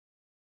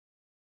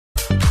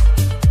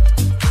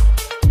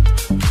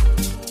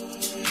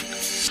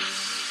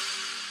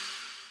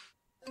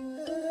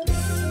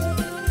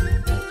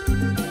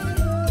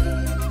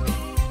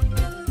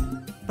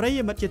ប្រិ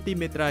យមិត្តជាទី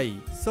មេត្រី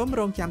សូម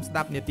រងចាំស្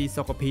ដាប់នាទី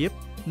សុខភាព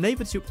នៃ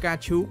វិទ្យុផ្កា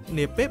ឈូក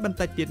នាពេលបន្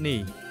តិចទៀតនេះ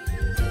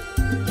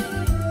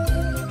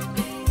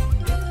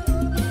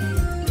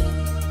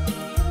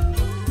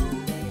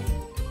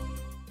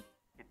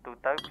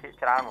ទៅភាគ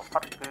ច្រើនបំផុ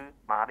តគឺ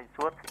មហារីក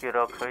សួតគេរ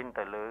កឃើញ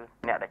ទៅលើ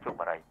អ្នកដែលជក់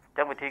បារីអញ្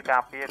ចឹងវិធីកា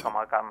រពារកុំ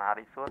ឲ្យកើតមហា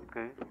រីកសួត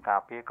គឺការ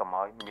ពារកុំ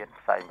ឲ្យមាន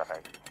ផ្សែងបារី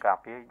ការ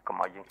ពារកុំ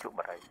ឲ្យយើងជក់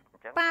បារីអ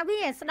ញ្ចឹងប៉ា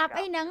វាស្ដាប់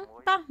អីហ្នឹង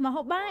តោះមក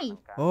ហូបបាយ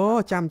អូ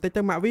ចាំបន្តិច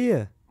ទៅម៉ាក់វា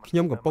ខ្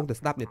ញុំកំពុងតែ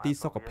ស្ដាប់នាទី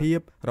សុខភាព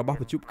របស់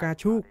វិទ្យុផ្កា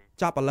ឈូក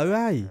ចាប់ឥឡូវ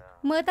ហើយ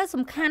មើលទៅ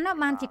សំខាន់ណាស់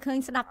បានជាឃើញ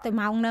ស្ដាប់ទៅ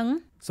ម៉ោងហ្នឹង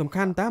សំ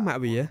ខាន់តាម៉ា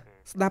ក់វា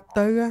ស្ដាប់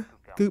ទៅ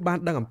គឺបាន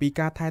ដឹងអំពី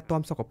ការថែ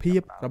ទាំសុខភាព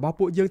របស់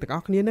ពួកយើងទាំងអ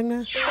ស់គ្នាហ្នឹងណា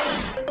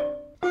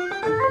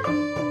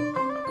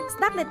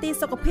ស្ដាប់នាទី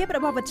សុខភាពរ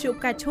បស់វិទ្យុ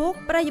ផ្កាឈូក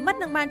ប្រិយមិត្ត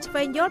នឹងបានឆ្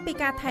វេងយល់ពី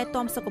ការថែ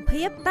ទាំសុខ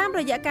ភាពតាម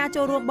រយៈការ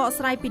ចូលរួមបក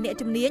ស្រាយពីអ្នក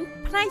ជំនាញ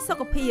ផ្នែកសុ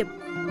ខភាព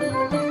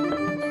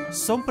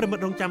សូមប្រិយមិត្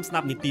តរងចាំស្ដា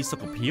ប់នីតិសុ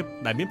ខភាព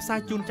ដែលមានផ្សាយ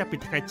ជូនចាប់ពី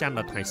ថ្ងៃច័ន្ទដ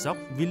ល់ថ្ងៃសុក្រ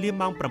វេលា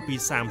ម៉ោង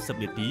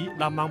 7:30 នាទី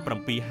ដល់ម៉ោង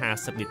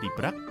 7:50 នាទី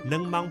ព្រឹកនិ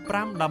ងម៉ោង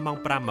 5 ដល់ម៉ោង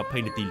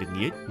 5:20 នាទីល្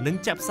ងាចនិង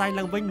ចាក់ផ្សាយ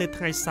ឡើងវិញនៅ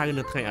ថ្ងៃសៅរ៍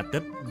និងថ្ងៃអាទិ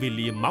ត្យវេ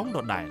លាម៉ោងដ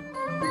ដែល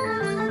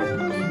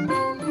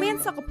មាន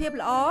សុខភាព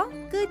ល្អ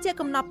គឺជា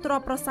កំណប់ទ្រ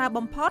ព្យប្រសើរ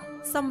បំផុត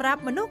សម្រា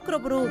ប់មនុស្សគ្រ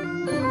ប់រូប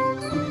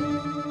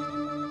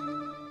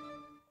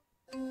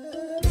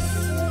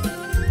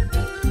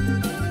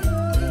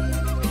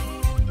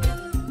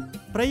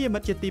ប្រិយមិ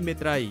ត្តជាទីមេ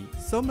ត្រី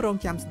សូមរង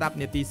ចាំស្ដាប់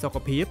នាទីសុខ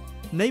ភាព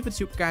នៃវិទ្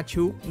យុផ្កា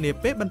ឈូកនា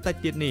ពេលបន្តិច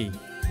ទៀតនេះ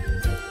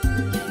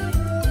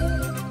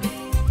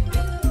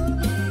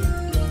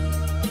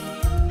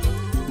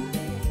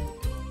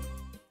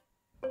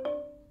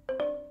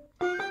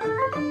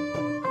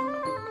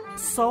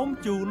សូម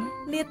ជូន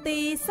នាទី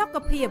សុខ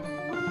ភាព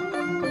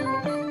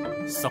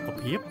សុខ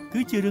ភាព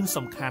គឺជារឿង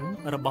សំខាន់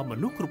របស់ម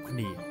នុស្សគ្រប់គ្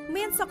នា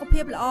មានសុខ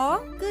ភាពល្អ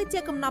គឺជា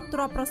កំណប់ទ្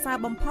រព្យប្រសើរ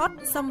បំផុត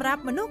សម្រា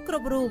ប់មនុស្សគ្រ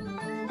ប់រូប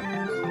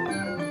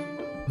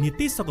នី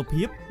តិសុខ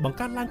ភាពបង្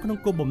កើតឡើងក្នុង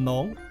គោលបំណ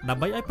ងដើ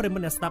ម្បីឲ្យប្រិយមិ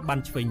ត្តអ្នកស្ដាប់បាន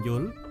ឆ្វេងយ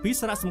ល់ពី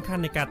សារៈសំខា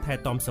ន់នៃការថែ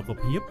ទាំសុខ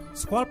ភាព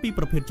ស្គាល់ពី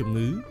ប្រភេទជំ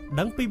ងឺ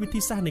ដឹងពីវិធី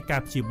សាស្ត្រនៃកា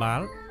រព្យាបា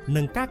ល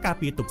និងការការ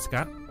ពារទប់ស្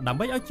កាត់ដើម្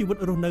បីឲ្យជីវិត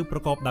រស់នៅប្រ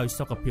កបដោយ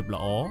សុខភាព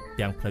ល្អ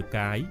ទាំងផ្លូវ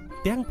កាយ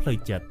ទាំងផ្លូវ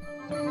ចិត្ត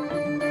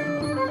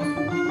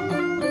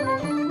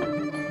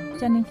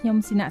ចា៎នាងខ្ញុំ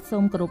ស៊ីណាក់សូ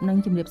មគោរពនឹង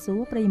ជម្រាបសួរ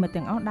ប្រិយមិត្ត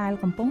ទាំងអស់ដែល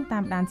កំពុងតា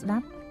មដានស្ដា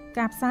ប់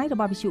ការផ្សាយរ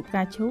បស់វិទ្យុផ្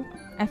កាឈូក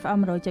FM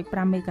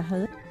 100.5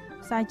 MHz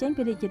ផ្សាយចេញ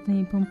ពីរាជធានី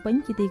ភ្នំពេញ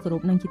ជាទីគោរ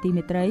ពនិងជាទី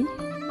មេត្រី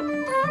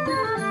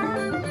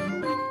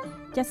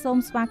ចាសសូម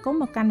ស្វាគមន៍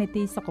មកកាន់នេ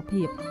តិសុខ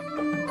ភាព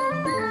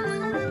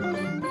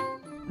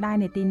ដែល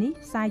នេតិនេះ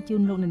ផ្សាយជូ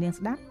នលោកអ្នកនាង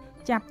ស្ដាប់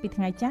ចាប់ពី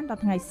ថ្ងៃច័ន្ទដ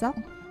ល់ថ្ងៃសុក្រ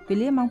វេ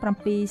លាម៉ោង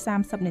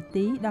 7:30 នា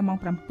ទីដល់ម៉ោង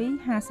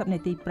 7:50 នា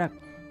ទីព្រឹក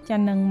ចា៎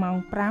និងម៉ោង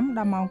 5 ដ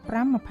ល់ម៉ោង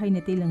 5:20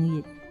 នាទីល្ងា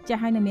ចចា៎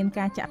ហើយនៅមាន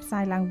ការចាក់ផ្សា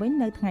យឡើងវិញ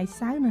នៅថ្ងៃ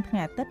សៅរ៍និងថ្ងៃ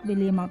អាទិត្យវេ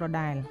លាម៉ោងដ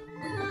ដែល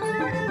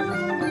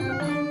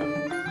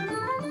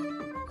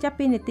ចាប់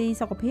ពីនីតិ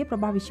សុខភាពរ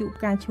បស់វិទ្យុ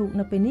ផ្កាឈូក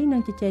នៅពេលនេះនឹ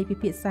ងជជែកពិ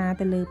ភាក្សា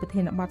ទៅលើប្រ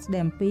ធានបទស្ដី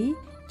អំពី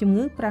ជំ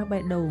ងឺប្រះ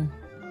បេះដូង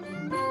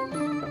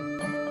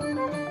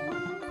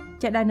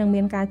ចា៎ដែលនឹង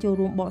មានការចូល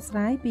រួមបកស្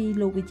រាយពី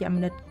លោកវិជ្ជម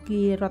និត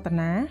គីរត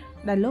នា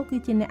ដែលលោកគឺ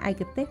ជាអ្នកឯ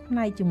កទេសផ្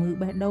នែកជំងឺ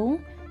បេះដូង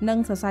និង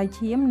សរសៃ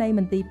ឈាមនៃម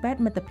ន្ទីរពេទ្យ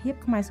មិត្តភាព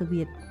ខ្មែរសូ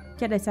វៀត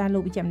ចា៎ដោយសារលោ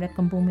កវិជ្ជមនិត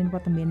កំពុងមានវ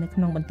ត្តមាននៅក្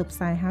នុងបន្ទប់ផ្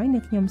សាយហើយ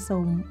នេះខ្ញុំសូ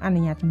មអនុ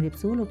ញ្ញាតជម្រាប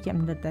សួរលោកវិជ្ជ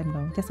មនិតតែម្ដ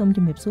ងចា៎សូមជ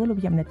ម្រាបសួរលោក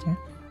វិជ្ជមនិតចា៎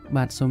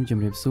បាទសូមជ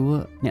ម្រាបសួរ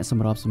អ្នកស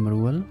ម្របសម្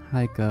រួល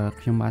ហើយក៏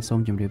ខ្ញុំបាទសូម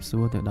ជម្រាបសួ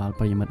រទៅដល់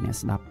ប្រិយមិត្តអ្នក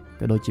ស្ដាប់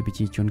ក៏ដូចជាប្រ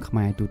ជាជនខ្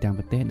មែរទូទាំង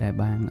ប្រទេសដែល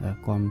បាន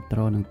គាំទ្រ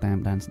និងតាម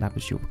ដានស្ដាប់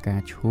វិទ្យុផ្កា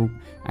ឈូក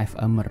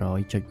FM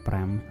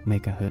 100.5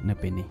 MHz នៅ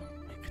ពេលនេះ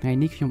ថ្ងៃ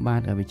នេះខ្ញុំបា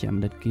ទវិជ្ជម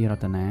និតគីរ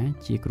តនា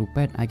ជាគ្រូ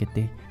ពេទ្យឯក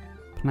ទេស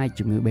ផ្នែក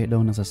ជំងឺបេះដូ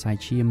ងនិងសរសៃ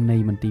ឈាមនៃ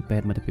មន្ទីរពេ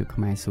ទ្យមិត្តភាពខ្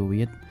មែរសូ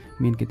វៀត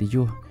មានកិត្តិយ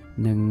ស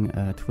នឹង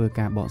ធ្វើ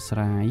ការបកស្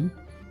រាយ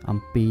អំ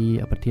ពី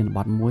ប្រធានប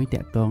ទមួយទា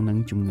ក់ទងនឹង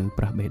ជំងឺ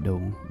ប្រះបេះដូ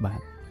ងបា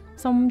ទ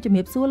សូមជំ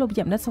រាបសួរលោកវិជ្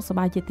ជមនិតសុខសប្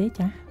បាយទេ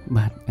ចា៎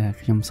បាទ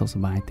ខ្ញុំសុខស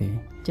ប្បាយទេ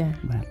ចា៎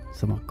បាទ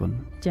សូមអរគុណ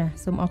ចា៎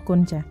សូមអរគុណ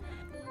ចា៎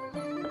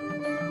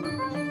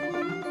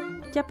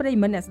ចាប់ប្រិយ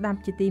មិត្តអ្នកស្ដាប់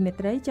ជាទីមេ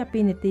ត្រីចាប់ពី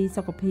នីតិ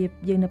សុខភាព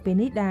យើងនៅពេល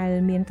នេះដែល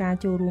មានការ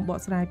ចូលរួមបក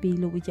ស្រាយពី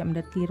លោកវិជ្ជម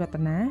និតគីរត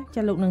នា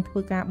ចា៎លោកនឹងធ្វើ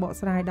ការបក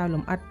ស្រាយដោយល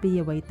ម្អិតពី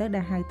អ្វីទៅ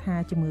ដែលហៅថា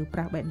ជំងឺប្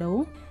រះបេះដូង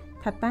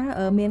ថា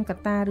តើមានក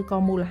ត្តាឬក៏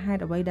មូលហេ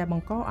តុអ្វីដែលប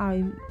ង្កឲ្យ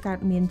កើត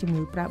មានជំ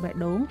ងឺប្រះបេះ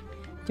ដូង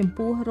ចំ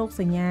ពោះរោគ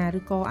សញ្ញាឬ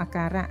ក៏អា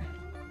ការៈ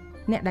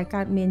អ្នកដែល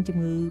កើតមានជំ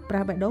ងឺប្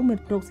រះបេះដូងមាន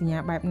រោគសញ្ញា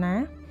បែបណា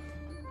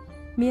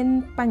មាន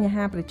បញ្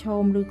ហាប្រឈ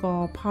មឬក៏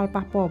ផល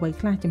ប៉ះពាល់អ្វី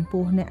ខ្លះចំ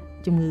ពោះអ្នក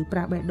ជំងឺប្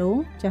រះបេះដូង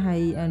ចា៎ហើ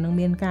យនឹង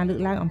មានការលើក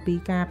ឡើងអំពី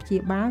ការព្យា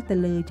បាលទៅ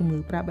លើជំងឺ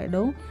ប្រះបេះ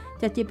ដូង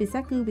ចា៎ជាពិសេ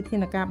សគឺវិធា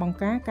នការបង្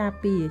ការការ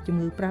ពារជំ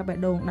ងឺប្រះបេះ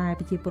ដូងដែល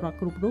ប្រជាពលរដ្ឋ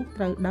គ្រប់រូប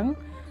ត្រូវដឹង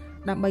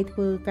ដើម្បីធ្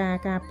វើការ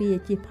ការពារ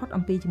ជៀសផុត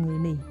អំពីជំងឺ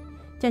នេះ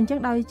ចា៎អញ្ចឹង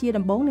ដោយជា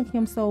ដំបូងនេះខ្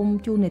ញុំសូម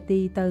ជូននីតិ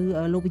ទៅ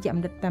លោកវិជ្ជម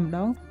និតតែម្ដ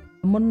ង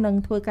មុននឹង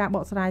ធ្វើការប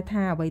កស្រាយ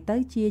ថាអ្វីទៅ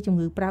ជាជំ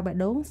ងឺប្រះបេះ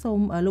ដូងសូម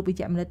លោកវិជ្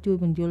ជមនិតជួយ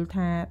បញ្យល់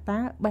ថាតើ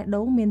បេះ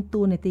ដូងមាន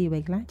តួនាទីអ្វី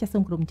ខ្លះចាសសូ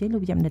មក្រុមជ័យលោ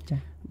កវិជ្ជមនិតចា៎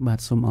បាទ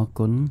សូមអរ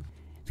គុណ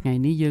ថ្ងៃ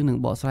នេះយើងនឹង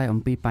បកស្រាយអំ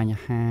ពីបញ្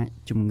ហា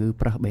ជំងឺ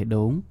ប្រះបេះ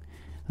ដូង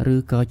ឬ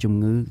ក៏ជំ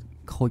ងឺ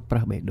ខូចប្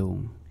រះបេះដូង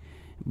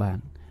បាទ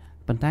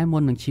ប៉ុន្តែមុ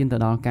ននឹងឈានទៅ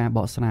ដល់ការប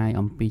កស្រាយ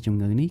អំពីជំ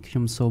ងឺនេះខ្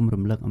ញុំសូម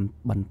រំលឹក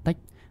បន្តិច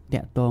តា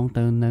ក់ទង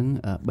ទៅនឹង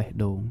បេះ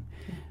ដូង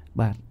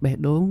បាទបេះ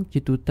ដូងជា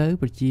ទូទៅ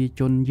ប្រជា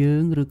ជនយើ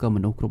ងឬក៏ម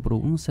នុស្សគ្រប់រូ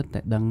បសិត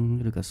តែដឹង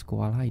ឬក៏ស្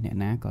គាល់ហើយអ្នក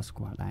ណាក៏ស្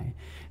គាល់ដែរ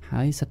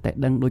ហើយសិតតែ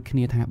ដឹងដូចគ្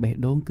នាថាបេះ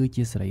ដូងគឺ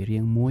ជាសរីរា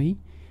ង្គមួយ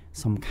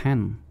សំខា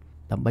ន់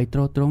ដើម្បីទ្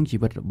រទ្រង់ជី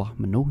វិតរបស់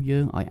មនុស្សយើ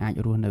ងឲ្យអាច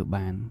រស់នៅ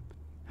បាន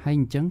ហើយ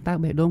អញ្ចឹងតើ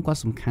បេះដូងក៏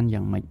សំខាន់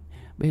យ៉ាងម៉េច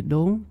បេះ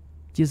ដូង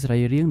ជាសរី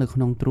រាង្គនៅក្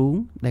នុងទ្រូង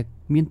ដែល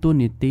មានតួ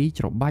នាទី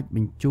ច្របាច់ប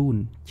ញ្ជូន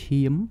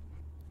ឈាម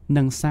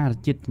និងសារ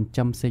ជាតិចិញ្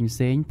ចឹមផ្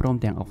សេងៗព្រម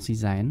ទាំងអុកស៊ី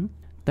ហ្សែន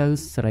ទៅ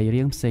សរី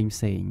រាង្គផ្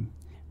សេងៗ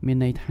មាន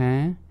ន័យថា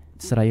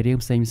សរីរាង្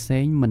គផ្សេ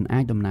ងៗមិនអា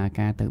ចដំណើរ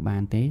ការទៅបា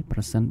នទេប្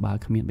រសិនបើ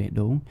គ្មានបេះ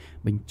ដូង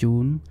បញ្ជូ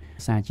ន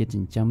សារជាតិចិ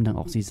ញ្ចឹមនិង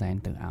អុកស៊ីហ្សែន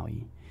ទៅឲ្យ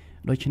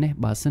ដូច្នេះ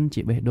បើសិន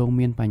ជាបេះដូង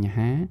មានបញ្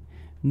ហា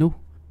នោះ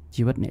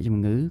ជីវិតអ្នកជំ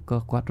ងឺក៏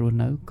គាត់រស់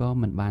នៅក៏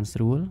មិនបានស្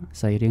រួល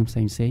សរីរាង្គផ្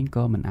សេងៗ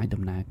ក៏មិនអាច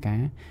ដំណើរកា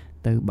រ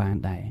ទៅបាន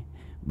ដែរ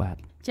បាទ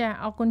ចា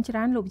អរគុណច្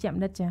រើនលោកវិជ្ជប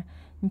ណ្ឌិតចា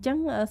អញ្ចឹង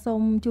សូ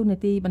មជូននី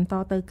តិបន្ត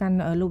ទៅកាន់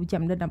លោកវិជ្ជ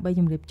បណ្ឌិតដើម្បី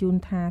ជម្រាបជូន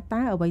ថា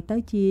តើអ្វីទៅ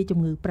ជាជំ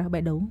ងឺប្រេះ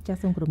បេះដូងចា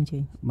សូមក្រុមជើ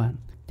ងបាទ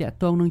តក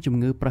តងនឹងជំ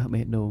ងឺប្រេះ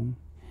បេះដូង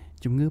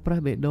ជំងឺប្រេះ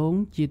បេះដូង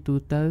ជាទូ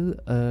ទៅ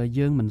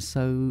យើងមិន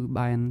សូវ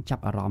បានចា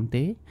ប់អារម្មណ៍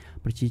ទេ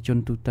ប្រជាជន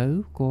ទូទៅ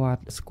គា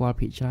ត់ស្គាល់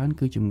ភាគច្រើន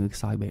គឺជំងឺខ្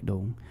សោយបេះដូ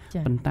ង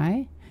ប៉ុន្តែ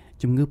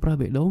ជំងឺប្រេះ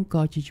បេះដូង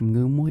ក៏ជាជំ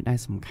ងឺមួយដែល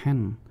សំខា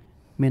ន់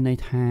មានន័យ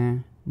ថា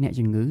អ្នក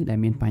ជំងឺដែល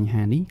មានបញ្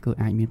ហានេះគឺ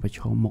អាចមានប្រឈ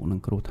មមុខនឹង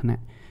គ្រោះថ្នា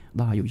ក់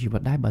ដល់អាយុជីវិ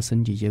តដែរបើសិន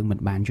ជាយើងមិន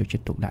បានយកចិ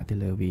ត្តទុកដាក់ទៅ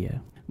លើវា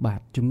បាទ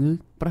ជំងឺ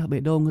ប្រេះ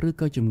បេះដូងឬ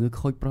ក៏ជំងឺ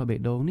ខូចប្រេះបេះ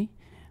ដូងនេះ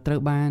ត្រូវ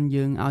បាន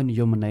យើងឲ្យនិ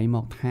យមន័យម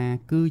កថា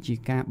គឺជា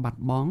ការបា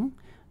ត់បង់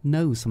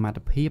នៅសមត្ថ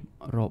ភាព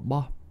រប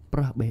ស់ប្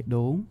រេះបេះ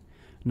ដូង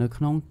នៅ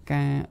ក្នុង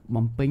ការ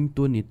បំពេញ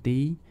តួនាទី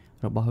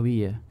របស់វា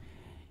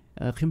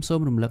ខ្ញុំសូម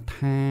រំលឹក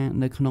ថា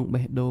នៅក្នុង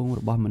បេះដូង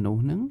របស់មនុស្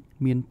សហ្នឹង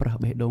មានប្រេះ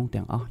បេះដូង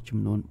ទាំងអស់ចំ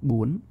នួន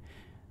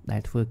4ដែ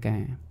លធ្វើកា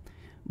រ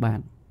បាទ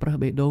ប្រេះ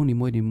បេះដូងនី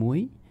មួយ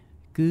ៗ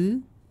គឺ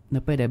នៅ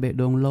ពេលដែលបេះ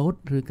ដូងលោត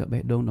ឬក៏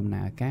បេះដូងដំ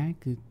ណើរការ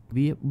គឺ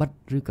វាបិទ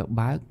ឬក៏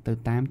បើកទៅ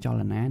តាមច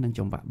លនានិងច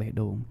ង្វាក់បេះ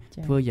ដូង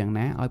ធ្វើយ៉ាង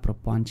ណាឲ្យប្រ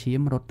ព័ន្ធឈា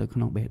មរត់ទៅក្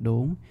នុងបេះដូ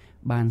ង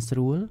បានស្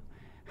រួល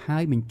ហើ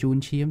យបញ្ជូន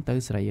ឈាមទៅ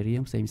សរីរា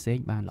ង្គផ្សេង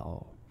ៗបានល្អ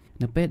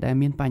នៅពេលដែល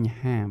មានបញ្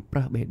ហាប្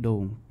រេះបេះដូ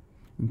ង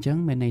អញ្ចឹង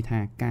មានន័យថា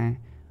ការ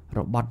រ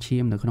បត់ឈា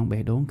មនៅក្នុង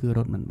បេះដូងគឺរ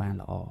ត់មិនបាន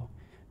ល្អ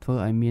ធ្វើ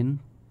ឲ្យមាន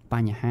ប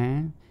ញ្ហា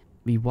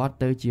វិវត្ត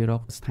ទៅជារ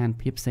កស្ថាន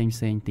ភាពផ្សេង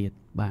ៗទៀត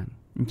បាទ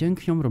អញ្ចឹង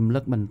ខ្ញុំរំលឹ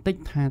កបន្តិច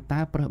ថាតើ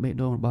ប្រេះបេះ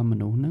ដូងរបស់ម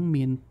នុស្សនឹង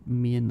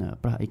មាន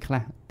ប្រេះអីខ្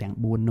លះទាំង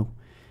4នោះ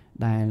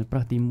ដែលប្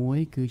រេះទី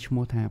1គឺឈ្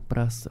មោះថាប្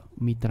រេះ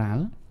មីត្រា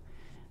ល់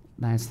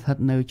ដែលស្ថិត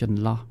នៅច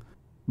ន្លោះ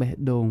បេះ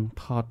ដូង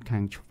ថតខា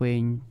ងឆ្វេ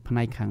ងផ្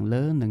នែកខាង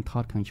លើនិងថ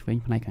តខាងឆ្វេង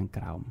ផ្នែកខាង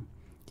ក្រោម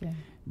ចា៎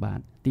បាទ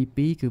ទី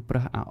2គឺប្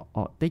រេះអអ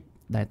តិច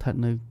ដែលស្ថិត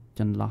នៅ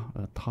ចន្លោះ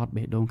ថត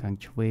បេះដូងខាង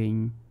ឆ្វេង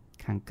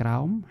ខាងក្រោ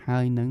មហើ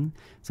យនឹង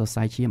សរ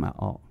សៃឈាមអា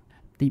អក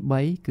ទី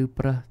3គឺ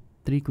ប្រេះ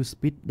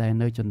Tricuspid ដែល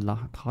នៅចន្លោះ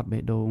ថត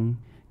បេះដូង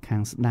ខា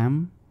ងស្ដាំ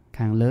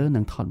ខាងលើនិ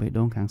ងថតបេះ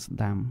ដូងខាងស្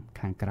ដាំ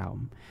ខាងក្រោម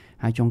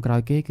ហើយចុងក្រោ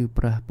យគេគឺ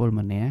ប្រេះ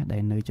Pulmonaire ដែ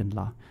លនៅចន្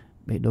លោះ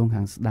បេះដូង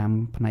ខាងស្ដាំ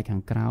ផ្នែកខា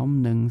ងក្រោម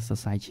និងសរ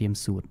សៃឈាម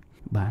សួត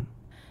បាទ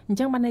អញ្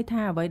ចឹងបានន័យ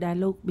ថាអ្វីដែល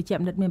លោកវិជ្ជ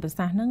បណ្ឌិតមានប្រ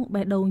សាសន៍ហ្នឹង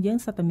បេះដូងយើង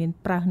សិតតែមាន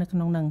ប្រេះនៅក្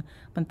នុងហ្នឹង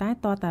ប៉ុន្តែ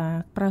តើតា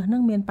ប្រេះហ្នឹ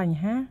ងមានបញ្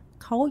ហា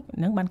ខូច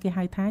ហ្នឹងបានគេ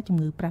ហៅថាជំ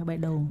ងឺប្រេះបេះ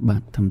ដូងបា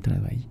ទត្រឹមត្រូវ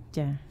ហើយ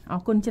ចាអ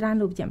រគុណច្រើន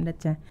លោកវិជ្ជបណ្ឌិត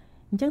ចា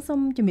អញ្ចឹងសូម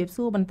ជំរាប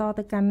សួរបន្ត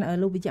ទៅកាន់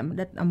លោកវិជ្ជបណ្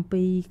ឌិតអំ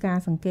ពីការ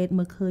សង្កេត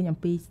មើលឃើញអំ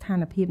ពីស្ថា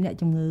នភាពអ្នក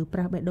ជំងឺប្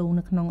រេះបេះដូង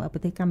នៅក្នុងប្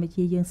រទេសកម្ពុ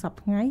ជាយើងសព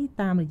ថ្ងៃ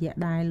តាមរយៈ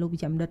ដែលលោកវិ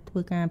ជ្ជបណ្ឌិតធ្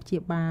វើការព្យា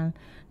បាល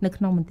នៅ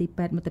ក្នុងមន្ទីរ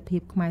ពេទ្យមិត្តភា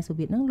ពខ្មែរសូ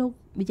វៀតហ្នឹងលោក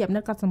វិជ្ជបណ្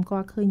ឌិតក៏សម្គា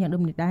ល់ឃើញយ៉ាងដូ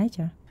ចនេះដែរ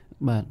ចា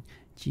បាទ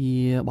ជា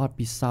បទ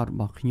ពិសោធន៍រ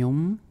បស់ខ្ញុំ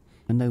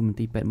នៅមន្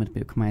ទីរពេទ្យមិត្ត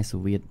ភាពខ្មែរសូ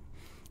វៀត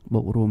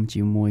បូករួម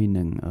ជាមួយ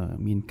នឹង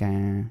មានកា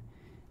រ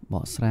ប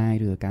កស្រាយ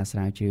ឬការស្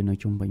រាវជ្រាវនៅ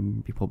ជុំវិញ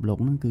ពិភពលោក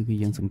ហ្នឹងគឺ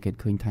យើងសង្កេត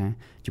ឃើញថា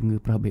ជំងឺ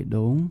ប្រេះបេះ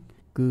ដូង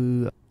គឺ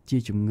ជា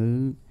ជំងឺ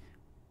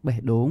បេះ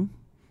ដូង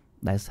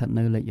ដែលស្ថិត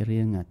នៅលេខរៀ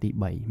ងទី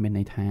3មាន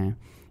ន័យថា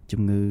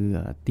ជំងឺ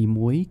ទី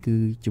1គឺ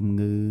ជំ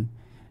ងឺ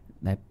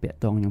ដែលពាក់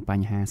ទងនឹងប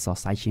ញ្ហាសរ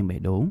សៃឈាមបេះ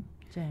ដូង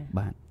ចា៎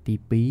បាទទី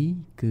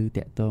2គឺ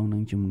ពាក់ទងនឹ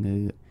ងជំងឺ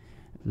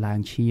ឡើង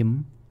ឈាម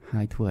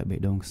ហើយធ្វើឲ្យបេះ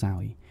ដូងខ្សោ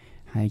យ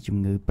ហើយជំ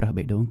ងឺប្រេះ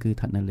បេះដូងគឺស្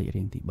ថិតនៅលេខ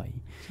រៀងទី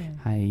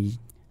3ហើយ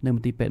នៅម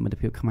ន្ទីរពេទ្យមិត្ត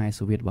ភាពខ្មែរ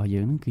សូវៀតរបស់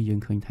យើងហ្នឹងគឺយើង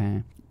ឃើញថា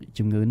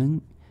ជំងឺហ្នឹង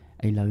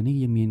ឥឡូវនេះ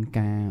យើងមាន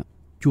ការ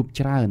ជួប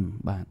ច្រើន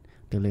បាទ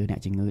ទៅលើអ្នក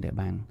ជំងឺដែល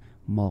បាន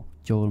មក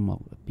ចូលមក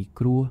ពី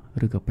គ្រោះ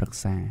ឬក៏ប្រឹក្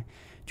សា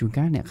ជួន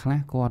កាលអ្នកខ្លះ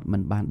គាត់មិ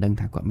នបានដឹង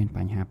ថាគាត់មានប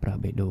ញ្ហាប្រេះ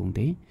បេះដូង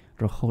ទេ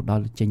រហូតដ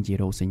ល់ចេញជា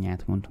រោគសញ្ញា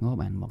ធ្ងន់ធ្ងរ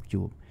បានមក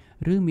ជួប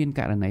ឬមានក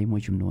រណីមួ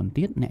យចំនួន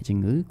ទៀតអ្នកជំ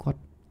ងឺគាត់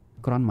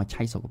គ្រាន់មក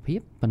ឆៃសុខភាព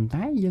ប៉ុន្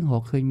តែយើងរ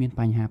កឃើញមាន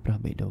បញ្ហាប្រេះ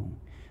បេះដូង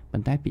ប៉ុ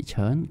ន្តែភាគច្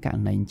រើនករ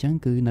ណីអញ្ចឹង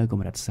គឺនៅក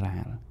ម្រិតស្រា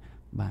ល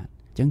បាទ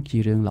អញ្ចឹងជា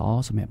រឿងល្អ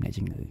សម្រាប់អ្នក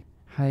ជំងឺ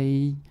ហើយ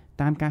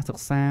តាមការសិ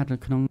ក្សានៅ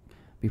ក្នុង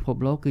ពិភព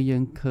លោកគឺយើ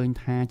ងឃើញ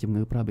ថាជំ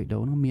ងឺប្រេះបេះដូ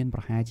ងនោះមានប្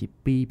រហែលជា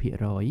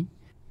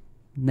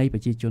 2% នៃប្រ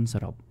ជាជនស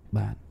រុប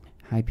បាទ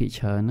ហើយភាគ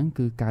ច្រើនហ្នឹង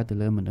គឺកើតទៅ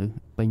លើមនុស្ស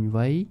ពេញ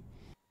វ័យ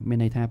មាន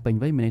ន័យថាពេញ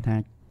វ័យមានន័យថា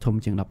ធំ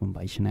ជាង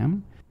18ឆ្នាំ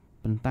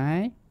ប៉ុន្តែ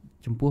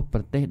ចំពោះប្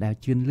រទេសដែល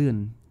ជឿនលឿន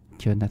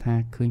ច្រើនថា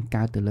ឃើញ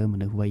កើតទៅលើម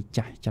នុស្សវ័យ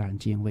ចាស់ច្រើន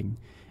ជាងវិញ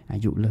អា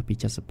យុលើសពី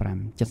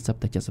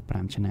70ទៅ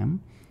75ឆ្នាំ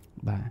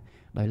បាទ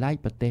ដោយឡែក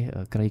ប្រទេស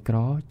ក្រីក្រ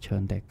ច្រើ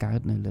នតែកើត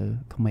នៅលើ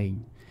ក្មេង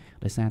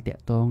ដោយសារតា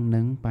ក់ទង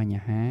នឹងប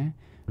ញ្ហា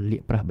លា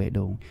កប្រេះបេះ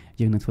ដូង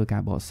យើងនឹងធ្វើកា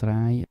របកស្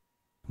រាយ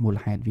មូល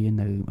ហេតុវា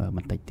នៅប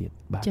ន្តិចទៀត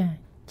បាទ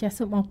ចា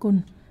សូមអរគុណ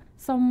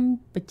សូម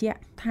បញ្ជាក់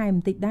ថែមប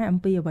ន្តិចដែរអំ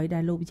ពីអ្វីដែ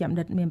លលោកវិជ្ជបណ្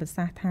ឌិតមានប្រ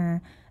សាសន៍ថា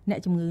អ្នក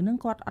ជំងឺនឹង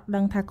គាត់អត់ដឹ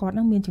ងថាគាត់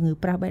នឹងមានជំងឺ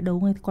ប្រេះបេះដូង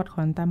ទេគាត់គ្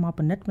រាន់តែមក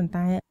ពិនិត្យប៉ុន្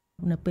តែ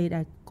នៅពេល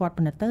ដែលគាត់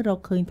ពិនិត្យទៅរក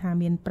ឃើញថា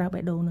មានប្រេះ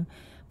បេះដូងនឹង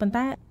ប៉ុន្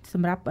តែស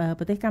ម្រាប់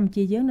ប្រទេសកម្ពុ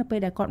ជាយើងនៅពេល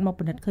ដែលគាត់មក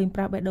ពិនិត្យឃើញប្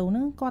រេះបេះដូង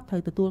នឹងគាត់ត្រូ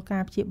វទទួលកា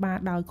រព្យាបាល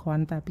ដោយគ្រា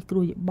ន់តែពិគ្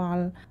រោះយោប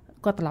ល់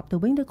គាត់ត្រឡប់ទៅ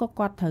វិញឬក៏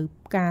គាត់ត្រូវ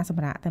ការស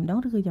ម្រាកតែម្ដង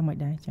ឬក៏យ៉ាងម៉េច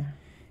ដែរចា៎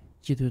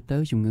ជាទូទៅ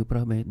ជំងឺប្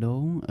រេះបេះដូ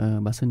ង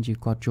បើសិនជា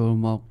គាត់ចូល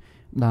មក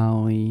ដោ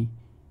យ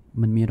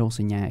មិនមានរោគ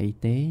សញ្ញាអី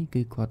ទេ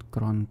គឺគាត់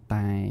គ្រាន់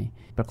តែ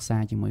ប្រឹក្សា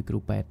ជាមួយគ្រូ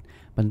ពេទ្យ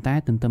ប៉ុន្តែ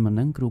ទន្ទឹម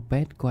នឹងគ្រូ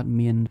ពេទ្យគាត់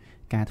មាន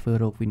ការធ្វើ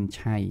រោគវិនិច្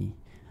ឆ័យ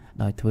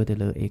ដោយធ្វើទៅ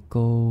លើអេ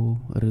កូ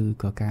ឬ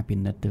ក៏ការពិ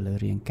និត្យទៅលើ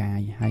រាងកាយ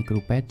ហើយគ្រូ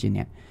ពេទ្យជា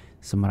អ្នក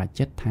សម្រេច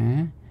ចិត្តថា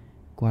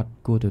គាត់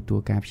គួរទទួល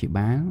ការព្យា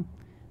បាល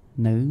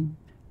នៅ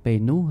ពេល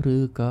នោះឬ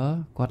ក៏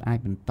គាត់អាច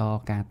បន្ត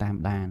ការតាម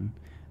ដាន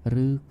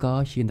ឬក៏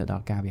ឈានទៅដ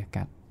ល់ការវះ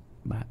កាត់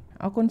បាទ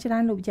អរគុណច្រើ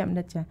នលោកវិជ្ជបណ្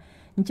ឌិតចា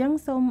អញ្ចឹង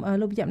សូម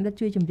លោកវិជ្ជបណ្ឌិត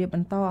ជួយជម្រាបប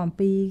ន្តអំ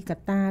ពីក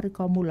ត្តាឬ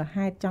ក៏មូល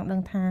ហេតុចង់ដឹ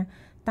ងថា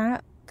តើ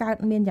កើត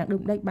មានយ៉ាងដូ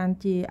ចម្ដេចបាន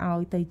ជាឲ្យ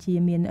ទៅជា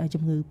មាន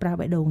ជំងឺប្រេះ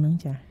បេះដូងហ្នឹង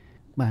ចា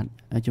បាទ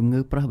ជំងឺ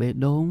ប្រេះបេះ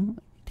ដូង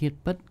ធាតុ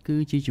ពិតគឺ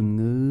ជាជំ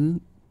ងឺ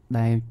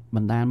ដែលប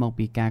ណ្ដាលមក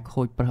ពីការ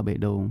ខូចប្រេះបេះ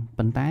ដូង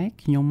ប៉ុន្តែ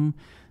ខ្ញុំ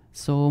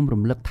សូម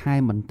រំលឹកថែ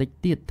មបន្តិច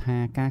ទៀតថា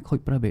ការខូច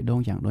ប្រេះបេះដូង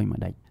យ៉ាងដូច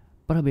ម្ដេច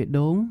ប្រេះបេះ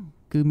ដូង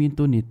គឺមាន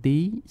តួនាទី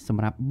ស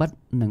ម្រាប់បិទ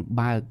និង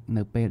បើក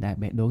នៅពេលដែល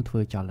បេះដូងធ្វើ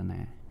ចលនា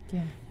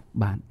ចា៎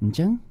បាទអញ្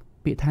ចឹង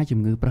ពាក្យថាជំ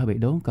ងឺប្រេះបេះ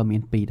ដូងក៏មា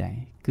នពីរដែរ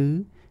គឺ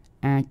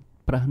អាច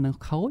ប្រេះនៅ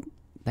ខូច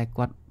តែ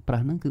គាត់ប្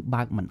រេះនឹងគឺ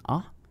បើកមិនអ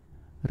ស់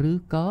ឬ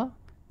ក៏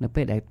នៅ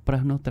ពេលដែលប្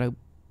រេះនោះត្រូវ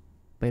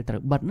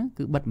បិទហ្នឹង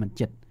គឺបិទមិន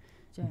ជិត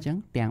អញ្ចឹង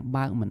ទាំង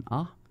បើកមិនអ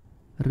ស់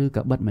ឬ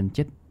ក៏បិទមិន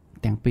ជិត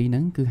ទាំងពីរហ្នឹ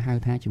ងគឺហៅ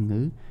ថាជំ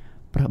ងឺ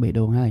ប្រេះបេះ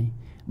ដូងហើយ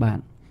បាទ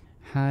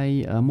ហើយ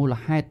មូល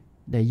ហេតុ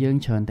ដែលយើង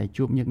ច្រើនតែ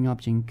ជួបញឹកញាប់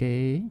ជាងគេ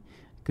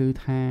គឺ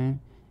ថា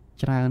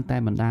ច្រើនតែ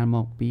បណ្ដាលម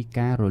កពី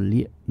ការរ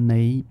លាក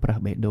នៃប្រេះ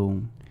បេះដូង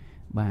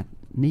បាទ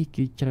នេះ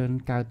គឺច្រើន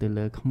កើតទៅ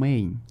លើក្មេ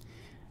ង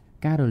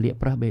ការរលាក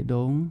ប្រេះបេះ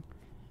ដូង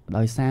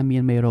ដោយសារមា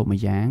នមេរោគមួយ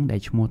យ៉ាងដែល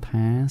ឈ្មោះ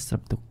ថា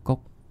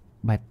Streptococcus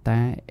beta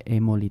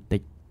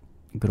hemolytic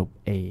group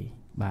A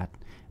បាទ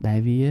ដែល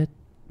វា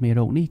មេ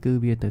រោគនេះគឺ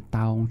វាទៅ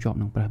តោងជាប់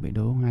នឹងប្រេះបេះ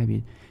ដូងហើយវា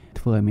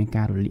ធ្វើឲ្យមាន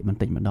ការរលាកបន្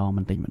តិចម្ដ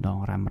ង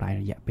រ៉ាំរ៉ៃ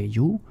រយៈពេល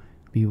យូរ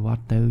វាវត្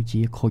តទៅ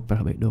ជាខូចប្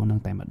រេះបេះដូងនឹង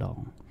តែម្ដង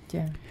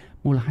ចា៎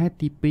មូលហេតុ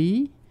ទី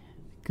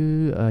2គឺ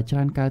ច្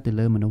រើនកើតទៅ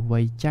លើមនុស្សវ័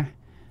យចាស់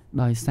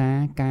ដោយសារ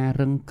ការ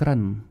រឹងក្រិ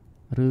ន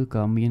ឬ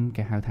ក៏មាន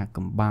គេហៅថា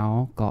កំបោរ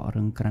កក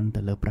រឹងក្រិន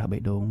ទៅលើប្រេះបេះ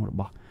ដូងរ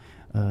បស់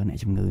អ្នក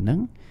ជំងឺហ្នឹង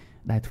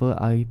ដែលធ្វើ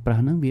ឲ្យប្រេះ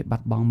ហ្នឹងវាបា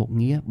ត់បង់មុខ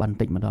ងារបន្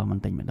តិចម្ដង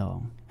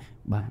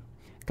បាទ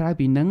ក្រៅ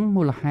ពីហ្នឹង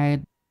មូលហេ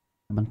តុ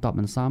បន្ទាប់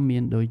បន្សំមា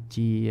នដូច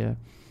ជា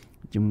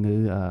ជំងឺ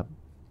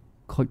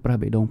ខូចប្រេះ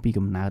បេះដូងពី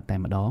កំណើតតែ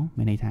ម្ដង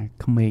មានន័យថា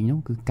ក្មេងនោះ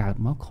គឺកើត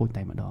មកខូច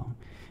តែម្ដង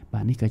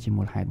បាទនេះក៏ជា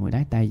មូលហេតុមួយ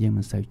ដែរតែយើង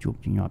មិនសូវជួប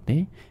ញឹកញាប់ទេ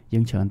យើ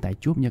ងច្រើនតែ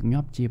ជួបញឹកញា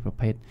ប់ជាប្រ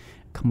ភេទ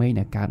ក្មេង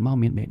ដែលកើតមក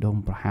មានបេះដូង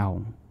ប្រហោង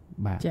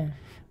បាទចា៎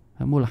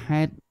ហើយមូល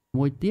ហេតុ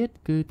មួយទៀត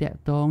គឺតាក់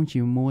ទង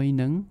ជាមួយ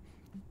នឹង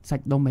សា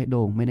ច់ដុំបេះ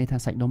ដូងមានន័យថា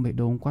សាច់ដុំបេះ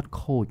ដូងគាត់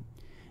ខូច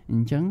អ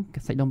ញ្ចឹង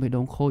សាច់ដុំបេះ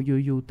ដូងខូច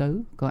យូរទៅ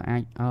ក៏អា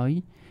ចឲ្យ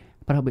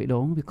ប្រេះបេះដូ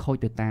ងវាខូច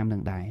ទៅតាមនឹ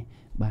ងដែរ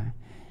បាទ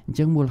អញ្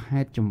ចឹងមូល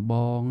ហេតុចម្ប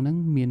ងហ្នឹង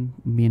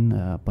មាន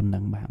ប៉ុណ្ណឹ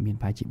ងបាទមាន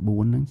ប្រហែលជា4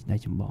ហ្នឹងដែល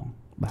ចម្បង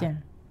បាទចា៎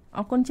អ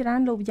រគុណច្រើន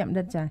លោកវិជ្ជបណ្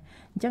ឌិតចា៎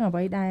អញ្ចឹងអ្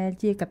វីដែល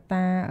ជាកត្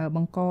តាប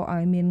ង្កឲ្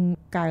យមាន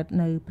កើត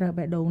នៅប្រេះ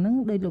បេះដូងហ្នឹង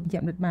ដោយលោកវិជ្ជ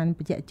បណ្ឌិតបានប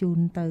ញ្ជាក់ជូន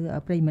ទៅ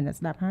ប្រិយមិត្តអ្នក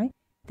ស្ដាប់ហើយ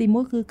ទី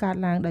មួយគឺកើត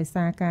ឡើងដោយ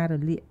សារការរ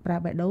លាកប្រេះ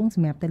បេះដូងស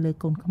ម្រាប់ទៅលើ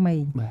កូនក្មេ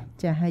ង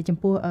ចា៎ហើយចំ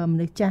ពោះម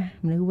នុស្សចាស់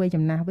មនុស្សវ័យ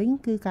ចំណាស់វិញ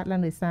គឺកើតឡើ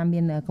ងដោយសារមា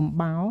នកំ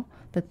បោរ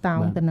ទៅតោ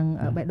ងទៅនឹង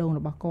បេះដូងរ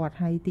បស់គាត់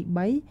ហើយទី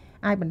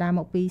3អាចបណ្ដាល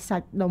មកពីសា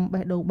ច់ដុំ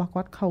បេះដូងរបស់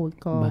គាត់ខូច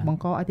ក៏ប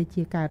ង្កឲ្យទៅ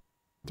ជាកើត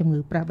ជំងឺ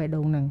ប្រេះបេះ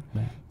ដូងហ្នឹង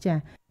ចា៎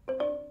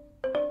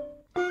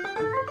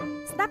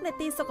ស្ដាប់នេ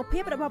តិសុខភា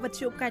ពរបស់វិទ្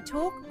យុផ្កា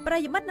ឈូកប្រិ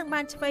យមិត្តនឹង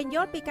បានឆ្វេងយ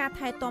ល់ពីការ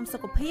ថែទាំសុ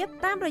ខភាព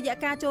តាមរយៈ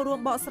ការចូលរួម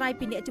បកស្រាយ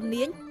ពីអ្នកជំ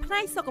នាញផ្នែ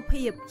កសុខ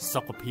ភាព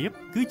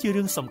គឺជា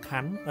រឿងសំខា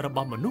ន់រប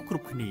ស់មនុស្សគ្រ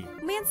ប់គ្នា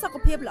មានសុខ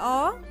ភាពល្អ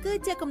គឺ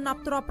ជាកំណប់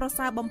ទ្រព្យប្រ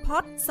សើរបំផុ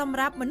តសម្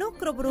រាប់មនុស្ស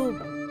គ្រប់រូប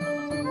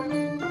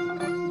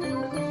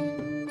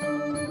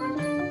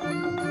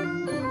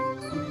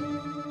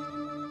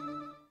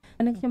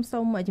នឹងខ្ញុំសូ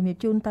មជំរាប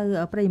ជូនទៅ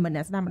ប្រិយមិត្ត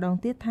អ្នកស្ដាប់ម្ដង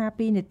ទៀតថា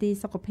ពីនេតិ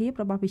សុខភាព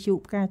របស់វិទ្យុ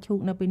ផ្កាឈូក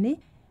នៅពេលនេះ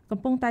កំ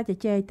ពុងតែជ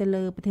ជែកទៅ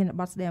លើប្រធាន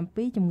បទស្ដីអំ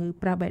ពីជំងឺ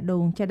ប្រេះបេះដូ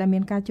ងដែលមា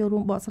នការចូលរួ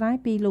មបកស្រាយ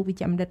ពីលោកវិជ្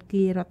ជបណ្ឌិត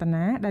គីរត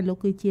នាដែលលោក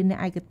គឺជាអ្នក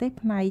ឯកទេស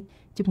ផ្នែក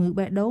ជំងឺ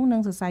បេះដូងនិ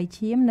ងសរសៃ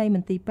ឈាមនៃម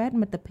ន្ទីរពេទ្យ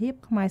មិត្តភាព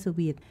ខ្មែរសូ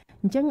វៀត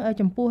អញ្ចឹង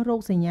ចំពោះរោ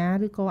គសញ្ញា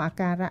ឬក៏អា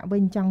ការៈវិ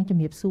ញចង់ជំ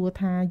រាបសួរ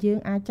ថាយើង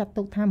អាចចាត់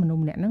ទុកថាមនុស្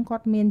សម្នាក់ហ្នឹងគា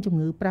ត់មានជំ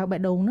ងឺប្រេះបេះ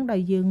ដូងហ្នឹងដោ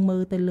យយើងមើ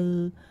លទៅលើ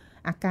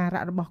អាកា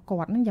រៈរបស់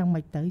គាត់ហ្នឹងយ៉ាង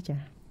ម៉េចទៅ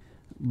ចា៎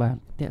បាទ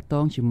តកត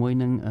ងជាមួយ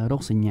នឹងរោ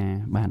គសញ្ញា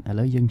បាទឥ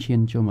ឡូវយើងឈាន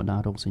ចូលមកដ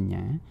ល់រោគសញ្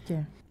ញា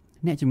ចា៎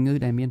អ្នកជំងឺ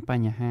ដែលមានប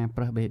ញ្ហា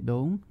ប្រេះបេះ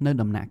ដូងនៅ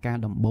ដំណាក់កាល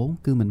ដំបូង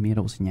គឺមិនមាន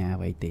រោគសញ្ញា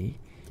អ្វីទេ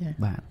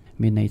បាទ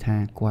មានន័យថា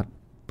គាត់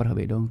ប្រេះ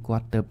បេះដូងគា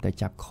ត់ទៅតែ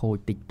ចាប់ខូច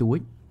តិចតួច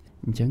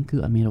អញ្ចឹងគឺ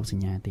អត់មានរោគស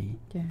ញ្ញាទេ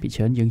ពីច្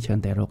រើនយើងច្រើន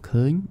តែរក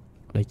ឃើញ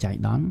ដោយចៃ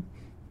ដន្យ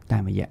តា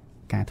មរយៈ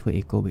ការធ្វើ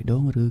អេកូបេះដូ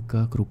ងឬ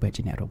ក៏គ្រូពេទ្យ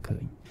ជាអ្នករកឃើ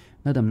ញ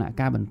នៅដំណាក់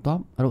កាលបន្ទា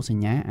ប់រោគស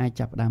ញ្ញាអាច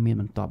ចាប់ផ្ដើមមាន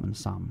បន្ទាប់បន្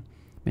សំ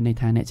មានន័យ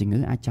ថាអ្នកជំងឺ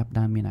អាចចាប់ផ្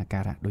ដើមមានអាកា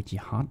រៈដូចជា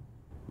ហត់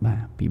បាទ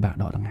ពិបាក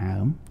ដកដង្ហើ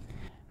ម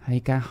ហើយ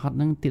ការហត់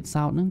ហ្នឹងទៀត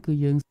សោតហ្នឹងគឺ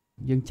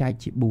យើងចែក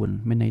ជា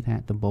4មានន័យថា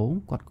ដំបូង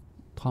គាត់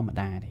ធម្ម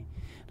តាទេ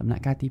ដំណា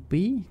ក់កាលទី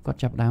2គាត់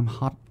ចាប់ផ្ដើមហ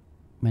ត់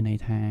មានន័យ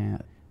ថា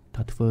ถ้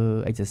าធ្វើ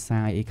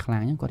exercise អីខ្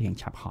លាំងហ្នឹងគាត់រៀង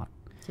ឆាប់ហត់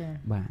ចា៎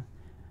បាទ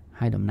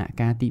ហើយដំណាក់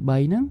កាលទី3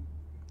ហ្នឹង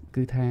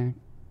គឺថា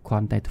គ្រា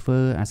ន់តែធ្វើ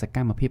អាសក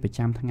ម្មភាពប្រ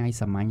ចាំថ្ងៃ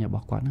សាមញ្ញរប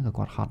ស់គាត់ហ្នឹងក៏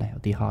គាត់ហត់ដែរឧ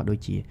ទាហរណ៍ដូច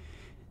ជា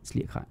ស្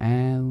លៀកខោ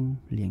អាវ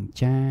លាង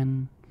ចាន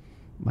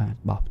បាទ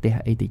បោះផ្ទះ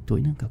អីតិចតួច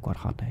ហ្នឹងក៏គាត់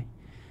ហត់ដែរ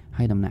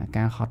ហើយដំណាក់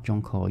កាលហត់ចុង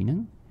ក្រោយហ្នឹង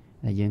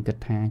ដែលយើងគិត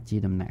ថាជា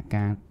ដំណាក់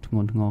កាលធ្ង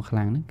ន់ធ្ងរខ្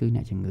លាំងហ្នឹងគឺអ្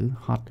នកជំងឺ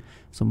ហត់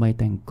សូម្បី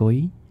តែអង្គុយ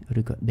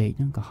ឬក៏ដេក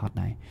ហ្នឹងក៏ហត់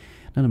ដែរ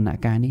នៅដំណាក់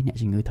កាលនេះអ្នក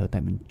ជំងឺត្រូវតែ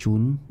បញ្ជូ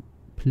ន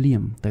ភ្លា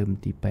មទៅម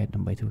ន្ទីរពេទ្យដើ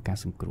ម្បីធ្វើការ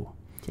សង្គ្រោះ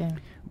ចា៎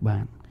បា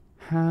ទ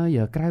ហើយ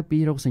ក្រៅពី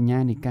រោគសញ្ញា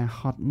នៃការ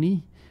ហត់នេះ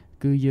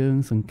គឺយើង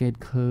សង្កេត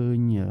ឃើញ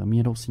មា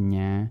នរោគសញ្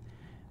ញា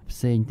ផ្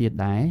សេងទៀត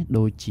ដែរ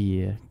ដូចជា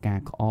ការ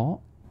ក្អក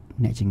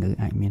អ្នកជំងឺ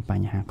អាចមានប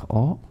ញ្ហាក្អ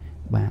ក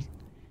បាទ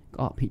ក្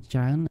អកភាគច្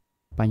រើន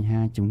បញ្ហា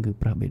ជំងឺ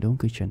ប្រេះបេះដូង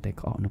គឺច្រើនតែ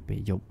ក្អកនៅពេល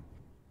យប់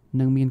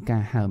និងមានកា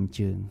រហើម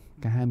ជើង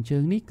ការហើមជើ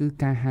ងនេះគឺ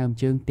ការហើម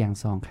ជើងទាំង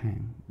សងខាង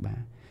បា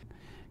ទ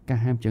ការ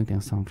ហើមជើងទាំ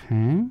ងសង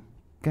ខាង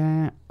កា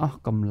រអស់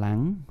កម្លាំង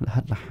ល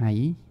ហិតលហៃ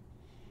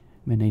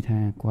មានន័យថា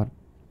គាត់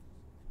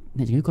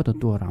អ្នកជំងឺគាត់ទ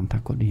ទួលអារម្មណ៍ថា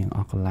គាត់រៀងអ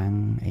ស់កម្លាំង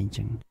អី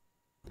ចឹង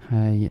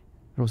ហើយ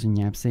រោគសញ្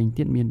ញាផ្សេង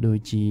ទៀតមានដូច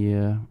ជា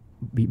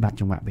វិបត្តិ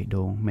ចង្វាក់បេះ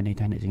ដូងមានន័យ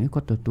ថាអ្នកជំងឺគា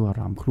ត់ទទួលអា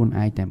រម្មណ៍ខ្លួន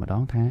ឯងតែម្ដ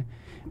ងថា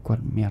គា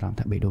ត់មានអារម្មណ៍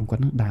ថាបេះដូងគា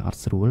ត់នឹងដើរអត់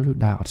ស្រួលឬ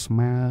ដើរអត់ស្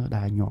មើ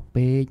ដើរញាប់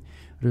ពេក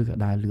ឬក៏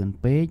ដើរលឿន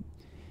ពេក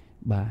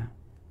បាទ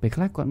ពេល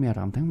ខ្លះគាត់មានអា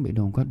រម្មណ៍ថាបេះ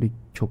ដូងគាត់ដូច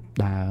ឈប់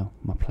ដើរ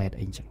មួយផ្លែត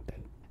អីចឹងទៅ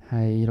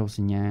ហើយរោគស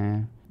ញ្ញា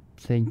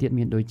ផ្សេងទៀត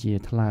មានដូចជា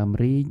ថ្លើម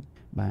រីក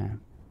បាទ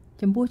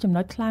ចំពោះចំ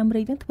ណុចថ្លើម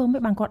រីកហ្នឹងធ្វើម៉េ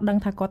ចបានគាត់ដឹង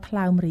ថាគាត់ថ្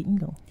លើមរីក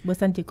លោកបើ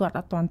សិនជាគាត់អ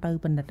ត់ទាន់ទៅ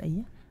ពិនិត្យអី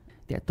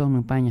តាក់ទងនឹ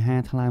ងបញ្ហា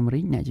ថ្លើមរី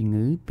កអ្នកជំ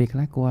ងឺពេលខ្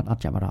លះគាត់អ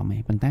ត់ចាប់អារម្មណ៍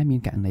ទេប៉ុន្តែមាន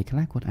ករណីខ្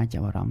លះគាត់អាចចា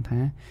ប់អារម្មណ៍ថា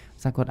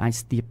គាត់អាច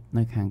ស្ទាប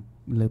នៅខាង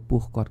លើ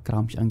ពោះគាត់ក្រោ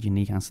មឆ្អឹងជំ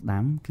នីខាងស្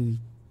ដាំគឺ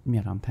មាន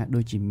អារម្មណ៍ថាដូ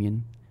ចជាមាន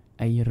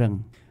អីរឹង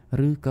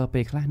ឬក៏ពេ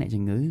លខ្លះអ្នក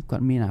ជំងឺគា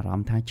ត់មានអារម្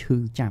មណ៍ថាឈឺ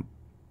ចាប់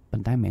ប៉ុ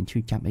ន្តែមិនមែនឈឺ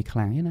ចាប់អីខ្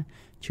លាំងទេណា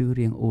ឈឺ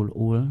រាងអ៊ូ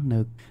លនៅ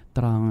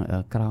ត្រង់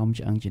ក្រោម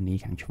ឆ្អឹងជំនី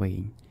ខាងឆ្វេង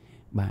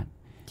បាទ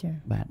ចា៎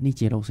បាទនេះ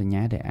ជារោគសញ្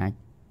ញាដែលអាច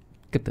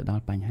គិតទៅដ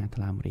ល់បញ្ហា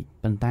ថ្លើមរីក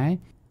ប៉ុន្តែ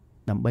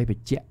ដើម្បីប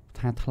ញ្ជាក់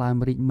ថាថ្លើម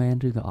រីកមែន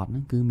ឬក៏អត់ហ្នឹ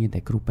ងគឺមានតែ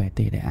គ្រូពេទ្យ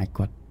ទេដែល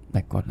គាត់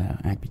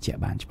អាចបញ្ជាក់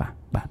បានច្បាស់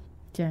បាទ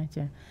ចា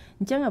ចា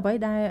អញ្ចឹងអ្វី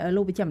ដែល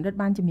លោកវិជ្ជបណ្ឌិត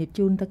បានជំរាប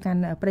ជូនទៅកាន់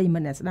ប្រិយមិ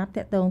ត្តអ្នកស្ដាប់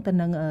តាក់ទងទៅ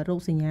នឹងរោគ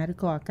សញ្ញាឬ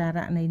ក៏អាកា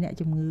រៈនៃអ្នក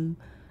ជំងឺ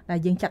ដែល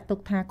យើងចាត់ទុក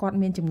ថាគាត់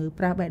មានជំងឺ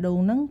ប្រេះបេះដូង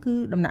ហ្នឹងគឺ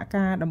ដំណាក់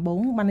កាលដំបូង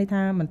បានន័យ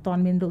ថាមិនទា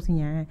ន់មានរោគសញ្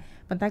ញា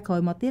ប៉ុន្តែក្រោ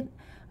យមកទៀត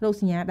រោគ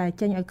សញ្ញាដែល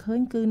ចេញឲ្យឃើញ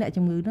គឺអ្នក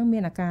ជំងឺហ្នឹងមា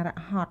នអាការៈ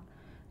ហត់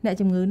អ្នក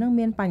ជំងឺហ្នឹង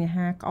មានបញ្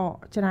ហាក្អក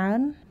ច្រើន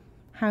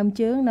ហើម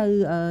ជើងនៅ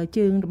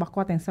ជើងរបស់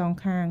គាត់ទាំងសង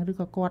ខាងឬ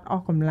ក៏គាត់អ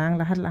ស់កម្លាំង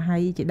លហិតលហៃ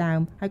ជាដើម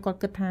ហើយគាត់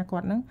គិតថាគា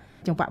ត់ហ្នឹង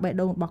ចង្វាក់បេះ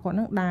ដូងរបស់គាត់ហ្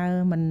នឹងដើរ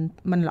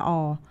មិនល្អ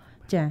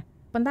ចា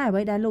ប៉ុន្តែអ្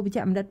វីដែលលោកវិជ្ជ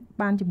បណ្ឌិត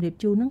បានជម្រាប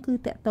ជូនហ្នឹងគឺ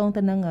តកតង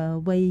ទៅនឹង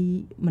វ័យ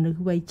មនុស្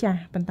សវ័យចាស់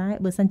ប៉ុន្តែ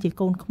បើសិនជា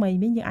កូនក្មេង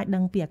វិញយើងអាចដឹ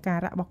ងពីអាកា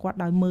រៈរបស់គាត់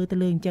ដោយមើលទៅ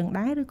លើអញ្ចឹង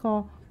ដែរឬក៏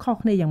ខុស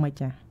គ្នាយ៉ាងម៉េច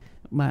ចា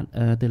បាទ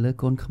ទៅលើ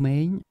កូនក្មេ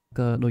ង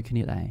ក៏ដូចគ្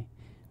នាដែរ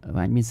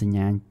អាចមានសញ្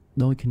ញា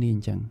ដូចគ្នាអ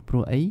ញ្ចឹងព្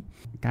រោះអី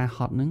ការហ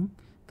ត់ហ្នឹង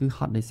គឺហ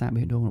ត់ដោយសារ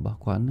បេះដូងរបស់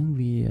គាត់ហ្នឹង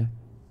វា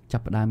ចា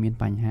ប់ផ្ដើមមាន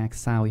បញ្ហា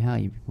ខ្សោយហើ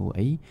យព្រោះ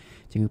អី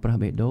ជំងឺប្រេះ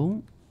បេះដូង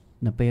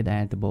នៅពេលដែ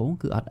លដំបូង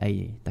គឺអត់អី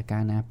តែកា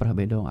លណាប្រេះ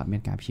បេះដូងអត់មា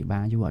នការព្យាបា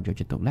លយូរអត់យក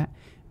ចិត្តទុកដាក់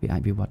វាអា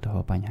ចវិវត្តទៅរ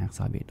កបញ្ហាខ្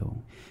សោយបេះដូង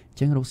អញ្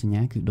ចឹងរោគសញ្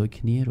ញាគឺដូច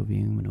គ្នារ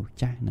វាងមនុស្ស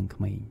ចាស់និងក្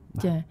មេង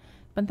ចា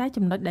ប៉ុន្តែ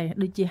ចំណុចដែល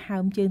ដូចជាហើ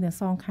មជើងទាំង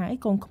សងខាងអី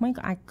កូនក្មេង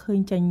ក៏អាចឃើញ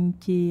ចេញ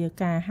ជា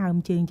ការហើម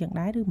ជើងចឹង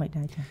ដែរឬមិន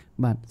ដែរចា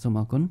បាទសូម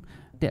អរគុណ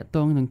តកត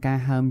ងនឹងការ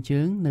ហើម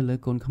ជើងនៅលើ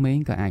កូនក្មេង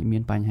ក៏អាចមា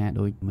នបញ្ហា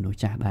ដូចមនុស្ស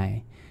ចាស់ដែរ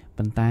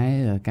ប៉ុន្តែ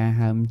ការ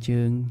ហើម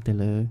ជើងទៅ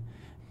លើ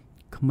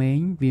ក្មេង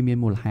វាមាន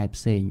មូលហេតុ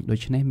ផ្សេងដូ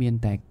ច្នេះមាន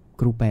តែ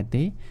គ្រូពេទ្យ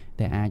ទេ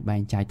ដែលអាចបែ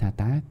ងចែកថា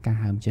តើការ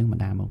ហើមជើងប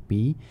ណ្ដាលមក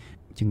ពី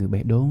ជំងឺ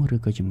បេះដូងឬ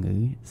ក៏ជំងឺ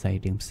សរី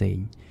រាង្គផ្សេង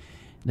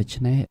ដូ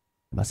ច្នេះ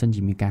បើសិន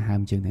ជាមានការហើ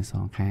មជើងទាំងស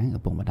ងខាងឪ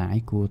ពុកម្ដាយ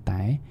គួរ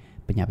តែ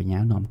បញ្ញាបញ្ញា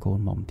នាំកូន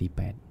មកមន្ទីរ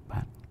ពេទ្យ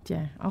បាទចា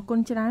អរគុណ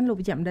ច្រើនលោក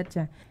វិជ្ជបណ្ឌិត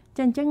ចា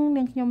អញ្ចឹង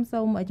នាងខ្ញុំ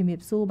សូមជំរា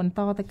បសួរបន្ត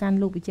ទៅកាន់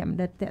លោកវិជ្ជប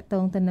ណ្ឌិតតកត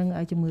ងទៅនឹង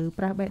ជំងឺ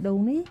ប្រេះបេះដូង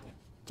នេះ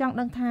ចង់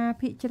ដឹងថា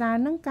ភាគច្រើន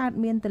ហ្នឹងកើត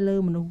មានទៅលើ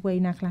មនុស្សវ័យ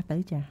ណាខ្លះទៅ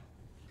ចា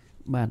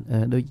បាទ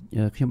ដូច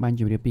ខ្ញុំបាន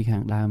ជម្រាបពីខា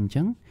ងដើមអញ្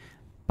ចឹង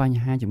ប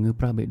ញ្ហាជំងឺ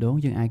ប្រេះបេះដូង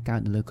យើងអាចកើត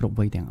ទៅលើគ្រប់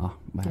វ័យទាំងអស់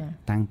បាទ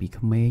តាំងពី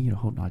ក្មេងរ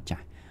ហូតដល់ចា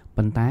ស់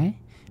ប៉ុន្តែ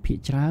ភាគ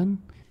ច្រើន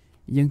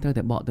យើងត្រូវ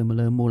តែបកទៅ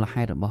លើមូល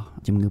ហេតុរបស់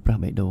ជំងឺប្រេះ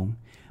បេះដូង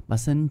បើ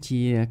សិន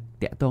ជា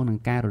តកតងនឹង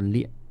ការរ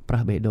លាក ប្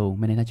រះបេះដូង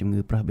មានន័យថាជំងឺ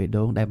ប្រះបេះ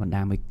ដូងដែលបណ្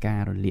ដាលមកកា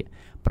ររលាក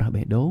ប្រះ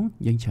បេះដូង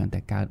យើងច្រើនតែ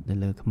កើតទៅ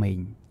លើក្មេង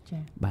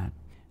ចា៎បាទ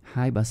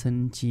ហើយបើសិន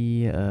ជា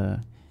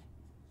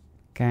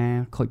ការ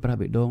ខូចប្រះ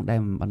បេះដូងដែល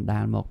បណ្ដា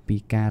លមកពី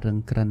ការរឹង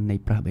ក្រិននៃ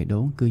ប្រះបេះដូ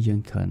ងគឺយើង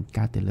ច្រើន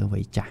កើតទៅលើវ័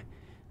យចាស់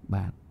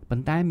បាទប៉ុ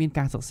ន្តែមាន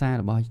ការសិក្សា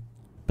របស់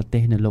ប្រទេ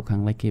សនៅលោកខា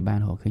ងលិចគេបាន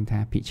រកឃើញថា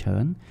ភាគច្រើ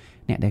ន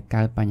អ្នកដែល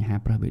កើតបញ្ហា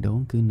ប្រះបេះដូង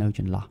គឺនៅច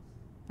ន្លោះ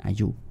អា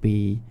យុពី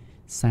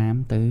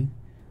30ទៅ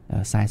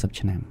40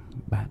ឆ្នាំ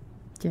បាទ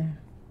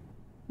ចា៎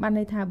បាន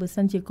ន័យថាបើ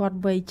សិនជាគាត់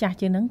វ័យចាស់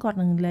ជាងហ្នឹងគាត់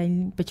នឹងលែង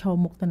ប្រឈម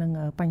មុខទៅនឹង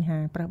បញ្ហា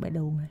ប្រះបេះ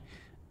ដូងហើយ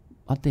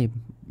អត់ទេ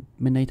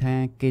មានន័យថា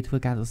គេធ្វើ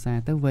ការសិក្សា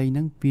ទៅវ័យហ្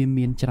នឹងវា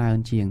មានច្រើន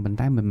ជាងប៉ុន្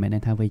តែមិនមែន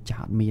ថាវ័យចា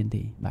ស់អត់មាន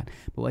ទេបាទ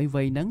ព្រោះអី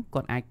វ័យហ្នឹង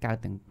គាត់អាចកើត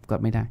ទាំងគា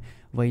ត់មានថា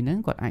វ័យហ្នឹង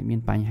គាត់អាចមាន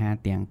បញ្ហា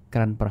ទាំងក្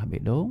រិនប្រះ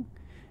បេះដូង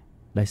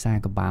ដោយសារ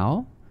កបោ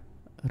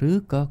ឬ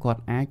ក៏គា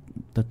ត់អាច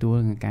ទទួល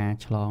នឹងការ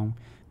ឆ្លង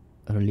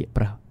រលាក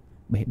ប្រះ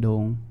បេះដូ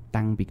ង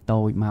តាំងពីតូ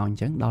ចមកអញ្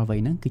ចឹងដល់វ័យ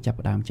ហ្នឹងគឺចាប់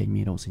ផ្ដើមចេញ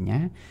មានរោគសញ្ញា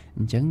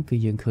អញ្ចឹងគឺ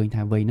យើងឃើញ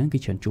ថាវ័យហ្នឹងគឺ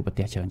ច្រើនជួបប្រ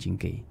ទះច្រើនជាង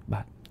គេ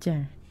បាទចា៎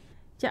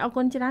អរ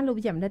គុណច្រើនលោក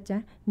វិជ្ជបណ្ឌិតចា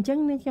អញ្ចឹង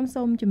នាងខ្ញុំ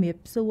សូមជំរាប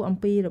សួរអំ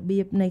ពីរបៀ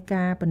បនៃ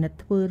ការពិនិត្យ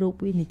ធ្វើរោគ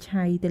វិនិច្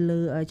ឆ័យទៅ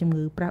លើជំ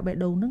ងឺប្រះបេះ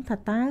ដូងហ្នឹងថា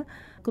តើ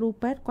គ្រូ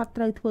ពេទ្យគាត់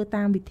ត្រូវធ្វើ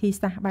តាមវិធី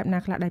សាស្ត្របែបណា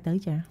ខ្លះដែរទៅ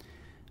ចា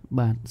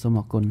បាទសូម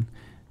អរគុណ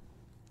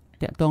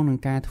តកតងនឹង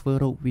ការធ្វើ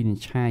រោគវិនិ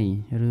ច្ឆ័យ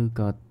ឬ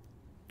ក៏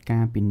កា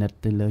រពិនិត្យ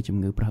ទៅលើជំ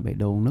ងឺប្រះបេះ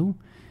ដូងនោះ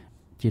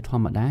ជាធ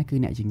ម្មតាគឺ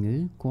អ្នកជំងឺ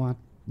គាត់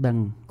ដឹង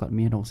គាត់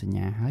មានរោគសញ្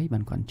ញាហើយបា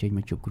នគាត់អញ្ជើញម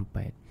កជួបគ្រូ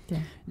ពេទ្យ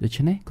ចា៎ដូ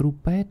ច្នេះគ្រូ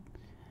ពេទ្យ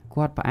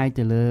គាត់ផ្អែក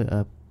ទៅលើ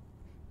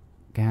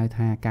គេហៅ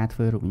ថាការធ្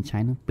វើរោគវិនិច្ឆ័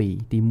យនោះពីរ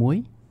ទី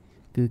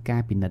1គឺកា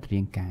រពិនិត្យ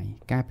រាងកាយ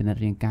ការពិនិត្យ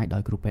រាងកាយដោ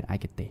យគ្រូពេទ្យឯ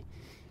កទេស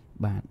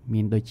បាទ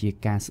មានដូចជា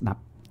ការស្ដា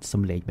ប់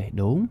សំឡេងបេះ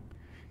ដូង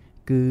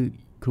គឺ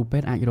គ្រូពេ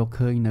ទ្យអាចរក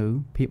ឃើញនៅ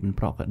ភាពមិន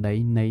ប្រក្រតី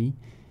នៃ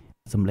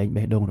សំឡេង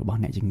បេះដូងរបស់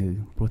អ្នកជំងឺ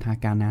ព្រោះថា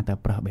កាលណាតើ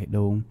ប្រះបេះ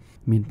ដូង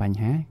មានបញ្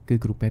ហាគឺ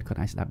គ្រូពេទ្យគាត់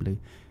អាចស្ដាប់ឮ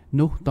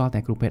នោះតតែ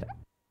គ្រូពេទ្យ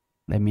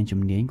ដែលមាន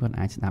ជំនាញគាត់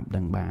អាចស្ដាប់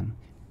ដឹងបាន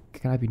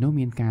ក្រៅពីនោះ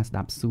មានការស្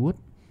ដាប់សួត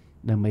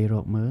ដើម្បីរ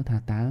កមើលថា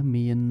តើ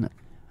មាន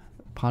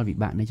ផលវិ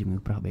បាកនៃជំងឺ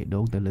ប្រះបេះដូ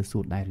ងទៅលើសួ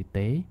តដែរឬ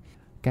ទេ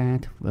ការ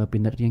ពិ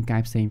និត្យរាងកា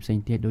យផ្សេង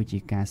ទៀតដូចជា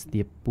ការស្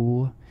ទាបពោះ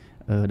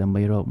ដើម្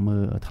បីរកមើ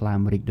លថ្លើម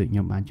រីកដូចខ្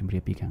ញុំបានជម្រា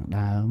បពីខាង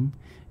ដើម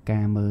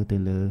ការមើលទៅ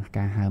លើ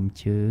ការហើម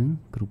ជើង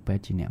គ្រូពេទ្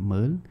យជាអ្នក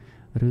មើល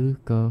ឬ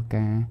ក៏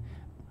ការ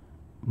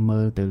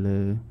មើលទៅលើ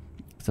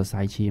សរ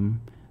សៃឈាម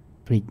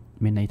រីក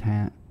មានន័យថា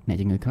អ្នក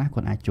ជំងឺខ្លះគា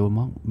ត់អាចចូលម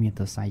កមាន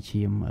សរសៃ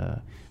ឈាម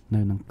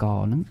នៅនឹងក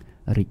ហ្នឹង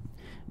រីក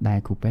ដែល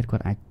គ្រូពេទ្យគា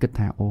ត់អាចគិត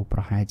ថាអូប្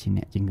រហែលជា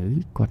អ្នកជំងឺ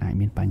គាត់អាច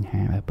មានបញ្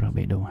ហាប្រះ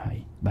បេះដូងហើយ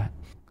បាទ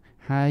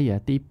ហើយ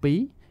ទី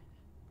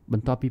2ប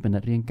ន្ទាប់ពីពិនិ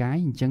ត្យរាងកាយ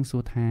អញ្ចឹងសួ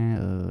រថា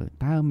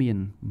តើមាន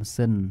ម៉ា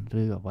ស៊ីន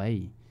ឬអ្វី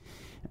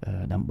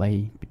ដើម្បី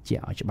បញ្ជា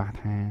ក់ឲ្យច្បាស់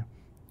ថា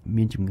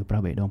មានជំងឺប្រះ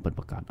បេះដូងពិត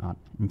ប្រាកដអត់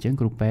អញ្ចឹង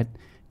គ្រូពេទ្យ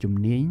ជំ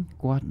នាញ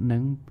គាត់នឹ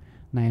ង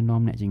ណែ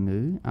នាំអ្នកជំងឺ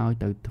ឲ្យ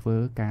ទៅធ្វើ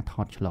ការថ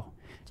តឆ្លុះ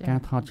ការ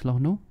ថតឆ្លុះ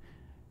នោះ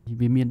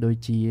វាមានដូច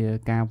ជា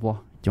ការវា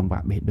ស់ចង្វា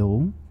ក់បេះដូ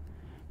ង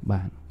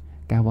បាទ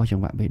ការវាស់ច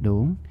ង្វាក់បេះដូ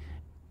ង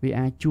វា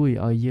អាចជួយ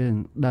ឲ្យយើង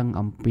ដឹង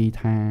អំពី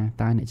ថា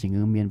តើអ្នកជំ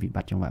ងឺមានវិប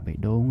ត្តិចង្វាក់បេះ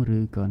ដូងឬ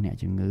ក៏អ្នក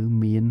ជំងឺ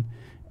មាន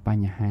ប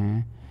ញ្ហា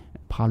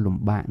ផលលំ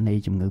បាកនៃ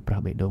ជំងឺប្រះ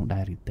បេះដូង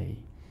ដែរឬទេ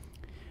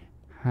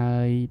ហើ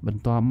យប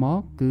ន្ទាប់ម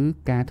កគឺ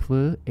ការធ្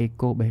វើអេ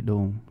កូបេះដូ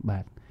ងបា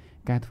ទ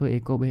ការធ្វើអេ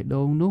កូបេះ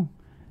ដូងនោះ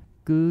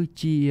គឺ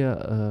ជា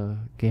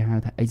គេហៅ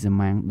ថាអេក្សា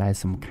ម៉ាំងដែល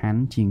សំខាន់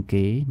ជាង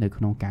គេនៅ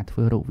ក្នុងការធ្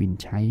វើរោគវិនិ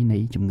ច្ឆ័យនៃ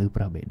ជំងឺ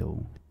ប្រះបេះដូង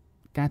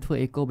ការធ្វើ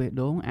អេកូបេះ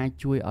ដូងអាច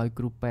ជួយឲ្យ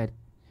គ្រូពេទ្យ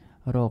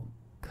រក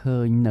ឃើ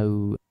ញនៅ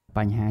ប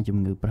ញ្ហាជំ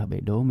ងឺប្រះ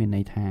បេះដូងមាន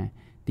ន័យថា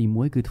ទី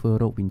1គឺធ្វើ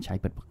រោគវិនិច្ឆ័យ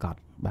ពិតប្រាកដ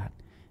បាទ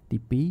ទី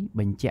2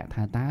បញ្ជាក់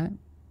ថាតើ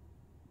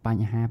ប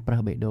ញ្ហាប្រះ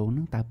បេះដូងហ្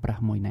នឹងតើប្រះ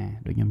មួយណា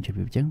ដូចខ្ញុំជម្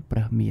រាបអញ្ចឹងប្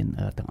រះមាន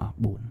ទាំងអស់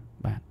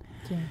4បាទ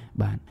ចា៎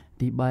បាទ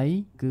ទី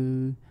3គឺ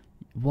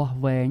វាស់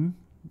វែង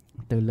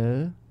ទៅលើ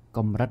ក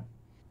ម្រិត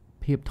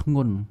ភាពធ្ង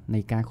ន់នៃ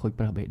ការខូច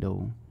ប្រះបេះដូ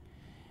ង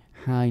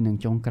ហើយនឹង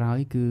ចុងក្រោយ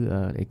គឺ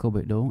អេកូ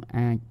បេះដូង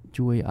អាច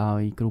ជួយឲ្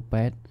យគ្រូ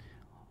ពេទ្យ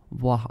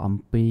វាស់អំ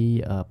ពី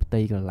ផ្ទៃ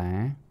ក្រឡា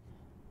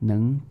និ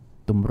ង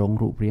ទម្រង់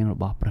រូបរាងរ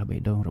បស់ប្រះបេះ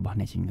ដូងរបស់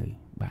អ្នកជំងឺ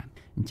បាទ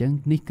អញ្ចឹង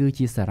នេះគឺ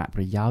ជាសារៈ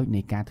ប្រយោជន៍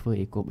នៃការធ្វើ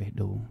អេកូបេះ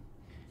ដូង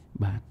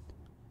បាទ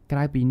ក្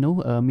រៅពីនោះ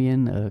មាន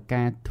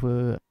ការធ្វើ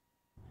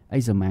អេ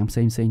ក្សាម៉ាំងផ្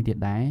សេងទៀត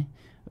ដែរ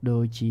ដូ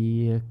ចជា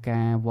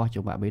ការវាស់ច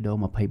ង្វាក់បេះដូង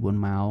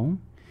24ម៉ោង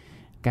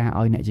ការ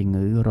ឲ្យអ្នកជំ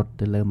ងឺរត់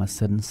ទៅលើម៉ា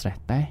ស៊ីន stress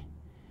test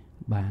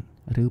បាទ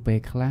ឬពេល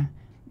ខ្លះ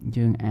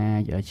យើងអា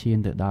ចឈាន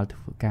ទៅដល់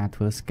ការធ្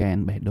វើ scan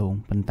បេះដូង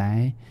ប៉ុន្តែ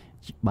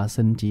បើ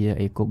សិនជា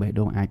អេកូបេះ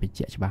ដូងអាចបញ្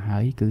ជាក់ច្បាស់ហើ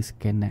យគឺ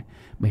scan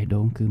បេះ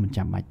ដូងគឺមិន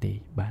ចាំបាច់ទេ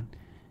បាទ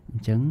អ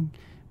ញ្ចឹង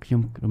ខ្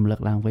ញុំរំលឹក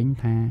ឡើងវិញ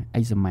ថា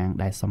អេក្សាម៉ាំង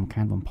ដែលសំ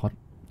ខាន់បំផុត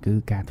គឺ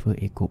ការធ្វើ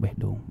អេកូបេះ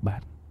ដូងបា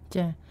ទ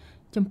ចា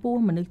ចំពោះ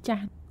មនុស្សចា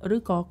ស់ឬ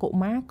ក៏កុ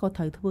មារក៏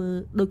ត្រូវធ្វើ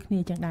ដូចគ្នា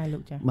ចឹងដែរលោ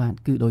កចាបាទ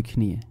គឺដូចគ្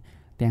នា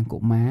ទាំងកុ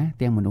មារ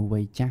ទាំងមនុស្សវ័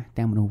យចាស់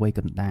ទាំងមនុស្សវ័យ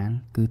កណ្ដាល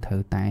គឺត្រូ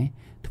វតែ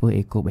ធ្វើ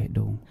អេកូបេះ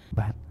ដូង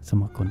បាទសូ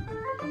មអរគុណ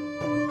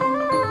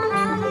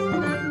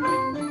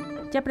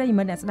ចាប់ប្រិយ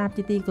មិត្តអ្នកស្ដាប់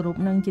ជាទីគោរព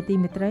និងជាទី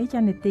មេត្រីចា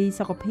នីតិ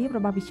សុខភាពរ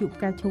បស់វិទ្យុ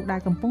ផ្កាឈូកដែល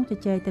កំពុងជ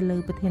ជែកទៅលើ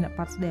ប្រធានប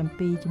ទស្ដីអំ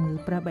ពីជំងឺ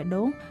ប្រេះបេះ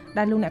ដូង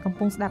ដែលលោកអ្នកកំ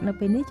ពុងស្ដាប់នៅ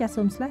ពេលនេះចាស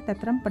សូមស្លេះតែ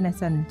ត្រឹមប៉ុណ្ណេះ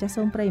សិនចាស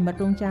សូមប្រិយមិត្ត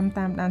រងចាំ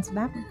តាមដានស្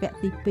ដាប់វគ្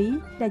គទី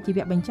2ដែលជាវ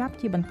គ្គបញ្ចប់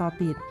ជាបន្ត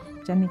ទៀត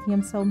ចានេះខ្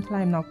ញុំសូមថ្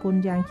លែងអំណរគុណ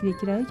យ៉ាងជ្រាល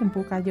ជ្រៅចំ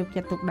ពោះការយក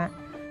ចិត្តទុកដាក់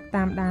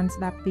តាមដាន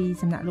ស្ដាប់ពី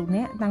សំណាក់លោក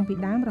អ្នកតាំងពី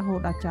ដើមរហូត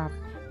ដល់ចប់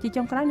ជា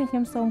ចុងក្រោយនេះខ្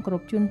ញុំសូមគោរ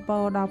ពជូនព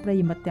រដល់ប្រិយ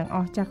មិត្តទាំងអ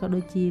ស់ចាស់ក៏ដូ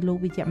ចជាលោក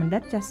វិជ្ជបណ្ឌិ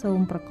តចាសសូម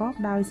ប្រកប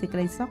ដោយសេចក្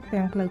តីសុខ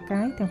ទាំងផ្លូវ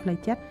កាយទាំងផ្លូវ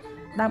ចិត្ត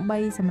ដើម្បី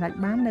សម្រេច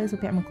បាននូវសុ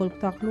ភមង្គល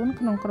ផ្ទាល់ខ្លួន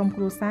ក្នុងក្រុម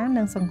គ្រួសារ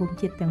និងសង្គម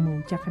ជាតិទាំងមូល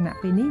ចាស់គណៈ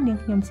ពេលនេះនាង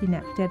ខ្ញុំស៊ីណា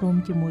ចារួម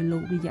ជាមួយលោ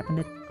កវិជ្ជបណ្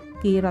ឌិត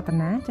គីរត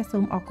នាចាសសូ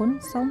មអរគុណ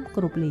សូមគោ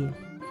រពលា